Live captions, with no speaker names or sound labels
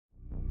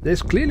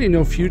There's clearly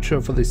no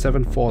future for the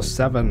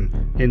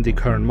 747 in the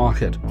current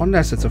market,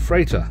 unless it's a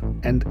freighter,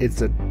 and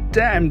it's a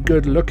damn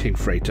good looking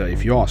freighter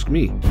if you ask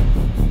me.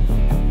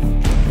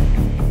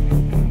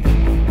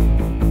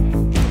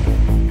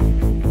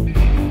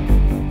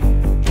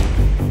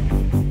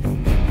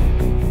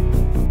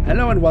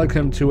 Hello and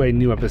welcome to a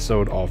new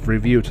episode of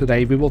Review.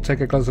 Today we will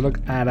take a closer look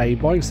at a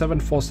Boeing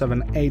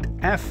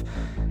 747-8F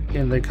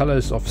in the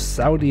colors of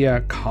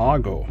Saudia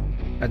Cargo.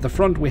 At the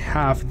front we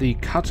have the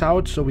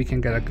cutout so we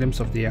can get a glimpse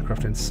of the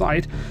aircraft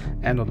inside,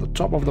 and on the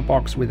top of the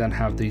box we then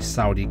have the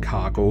Saudia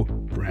Cargo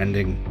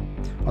branding.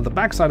 On the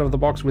back side of the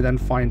box we then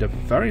find a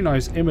very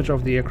nice image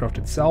of the aircraft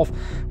itself.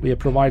 We are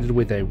provided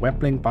with a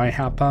web link by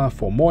Herpa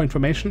for more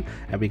information,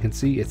 and we can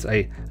see it's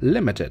a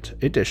limited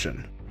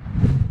edition.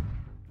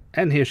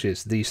 And here she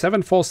is, the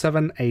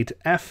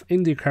 747-8F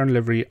in the current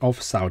livery of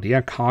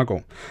Saudia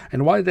Cargo.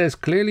 And while there's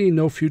clearly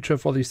no future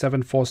for the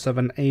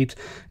 747-8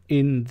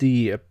 in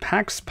the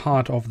PAX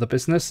part of the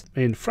business,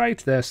 in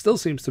freight there still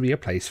seems to be a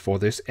place for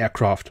this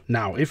aircraft.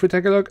 Now, if we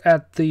take a look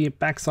at the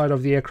backside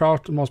of the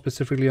aircraft, more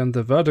specifically on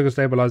the vertical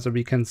stabilizer,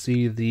 we can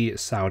see the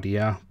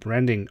Saudia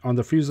branding. On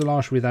the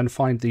fuselage we then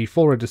find the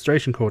full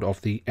registration code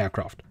of the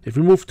aircraft. If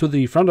we move to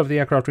the front of the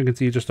aircraft, we can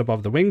see just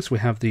above the wings we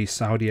have the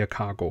Saudia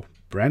Cargo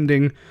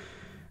branding.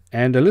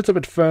 And a little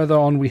bit further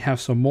on we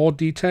have some more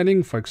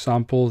detailing, for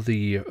example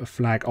the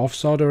flag of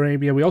Saudi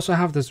Arabia. We also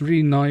have this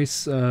really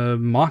nice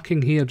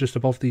marking here just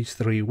above these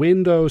three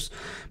windows,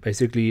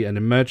 basically an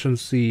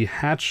emergency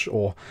hatch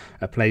or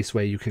a place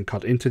where you can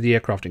cut into the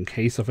aircraft in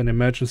case of an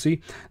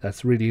emergency.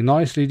 That's really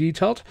nicely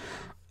detailed.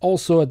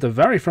 Also at the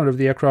very front of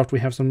the aircraft we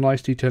have some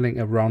nice detailing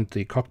around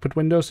the cockpit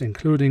windows,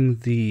 including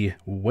the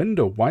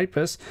window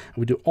wipers.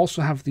 We do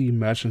also have the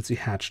emergency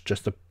hatch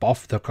just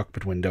above the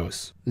cockpit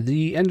windows.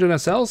 The engine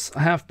nacelles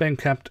have been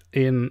kept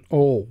in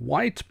all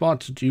white,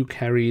 but do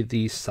carry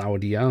the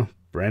Saudia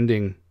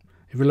branding.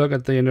 If we look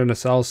at the engine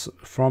nacelles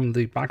from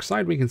the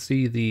backside, we can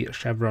see the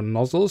chevron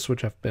nozzles,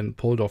 which have been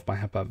pulled off by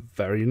Herpa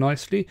very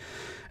nicely.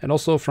 And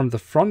also from the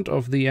front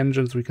of the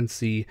engines, we can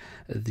see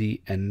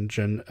the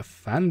engine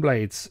fan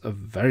blades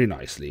very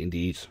nicely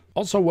indeed.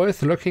 Also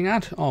worth looking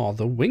at are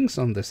the wings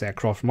on this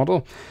aircraft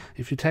model.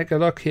 If you take a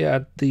look here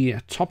at the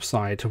top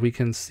side, we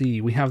can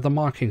see we have the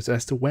markings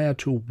as to where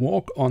to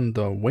walk on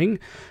the wing.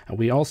 And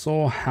we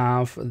also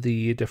have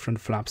the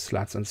different flaps,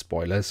 slats and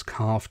spoilers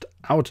carved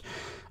out.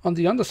 On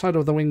the underside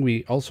of the wing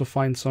we also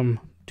find some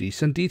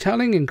decent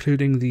detailing,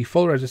 including the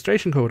full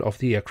registration code of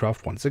the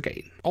aircraft once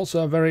again.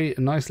 Also a very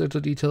nice little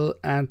detail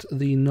at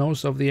the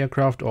nose of the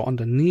aircraft, or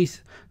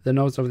underneath the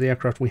nose of the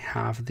aircraft we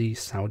have the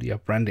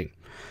Saudia branding.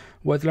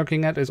 Worth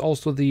looking at is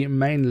also the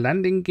main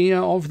landing gear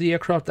of the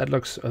aircraft. That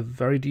looks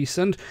very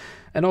decent,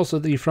 and also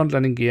the front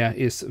landing gear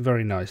is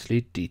very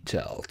nicely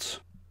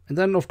detailed. And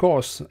then, of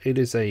course, it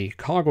is a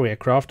cargo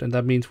aircraft, and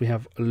that means we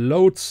have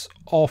loads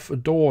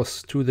of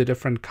doors to the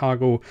different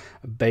cargo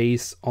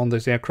bays on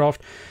this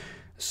aircraft.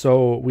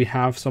 So we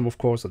have some, of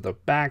course, at the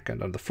back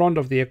and on the front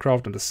of the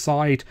aircraft, on the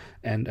side,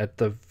 and at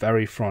the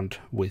very front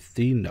with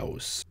the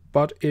nose.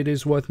 But it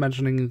is worth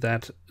mentioning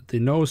that the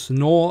nose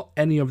nor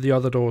any of the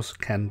other doors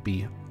can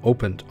be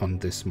opened on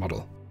this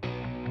model.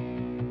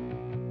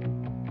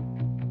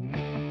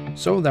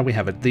 So there we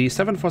have it, the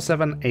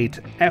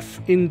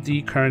 747-8F in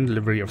the current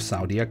livery of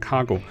Saudia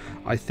Cargo.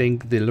 I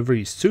think the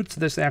livery suits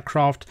this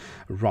aircraft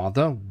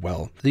rather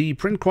well. The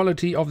print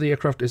quality of the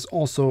aircraft is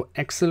also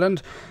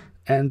excellent,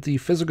 and the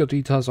physical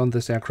details on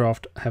this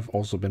aircraft have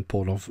also been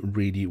pulled off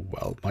really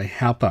well by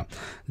Herpa.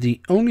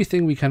 The only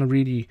thing we can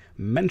really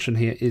mention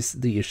here is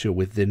the issue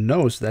with the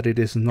nose, that it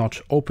is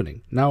not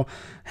opening. Now,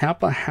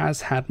 Herpa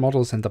has had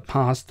models in the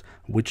past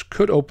which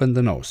could open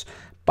the nose,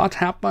 but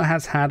Herpa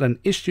has had an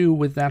issue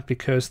with that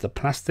because the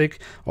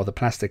plastic or the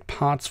plastic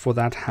parts for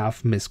that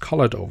have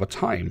miscolored over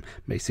time,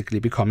 basically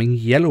becoming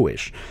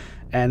yellowish.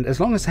 And as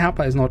long as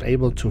Herpa is not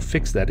able to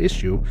fix that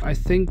issue, I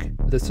think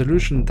the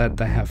solution that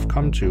they have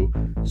come to,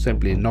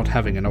 simply not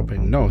having an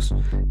opening nose,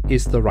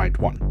 is the right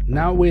one.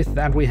 Now with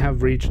that we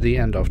have reached the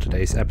end of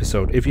today's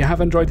episode. If you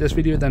have enjoyed this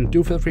video, then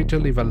do feel free to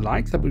leave a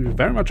like. That would be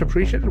very much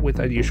appreciated, with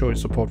that you show your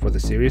support for the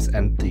series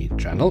and the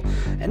channel.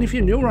 And if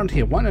you're new around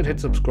here, why not hit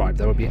subscribe?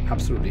 That would be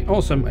absolutely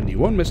awesome and you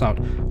won't miss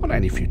out on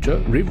any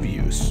future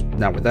reviews.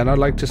 Now with that I'd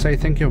like to say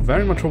thank you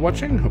very much for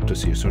watching, hope to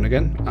see you soon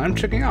again. I'm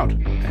checking out,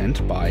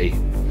 and bye.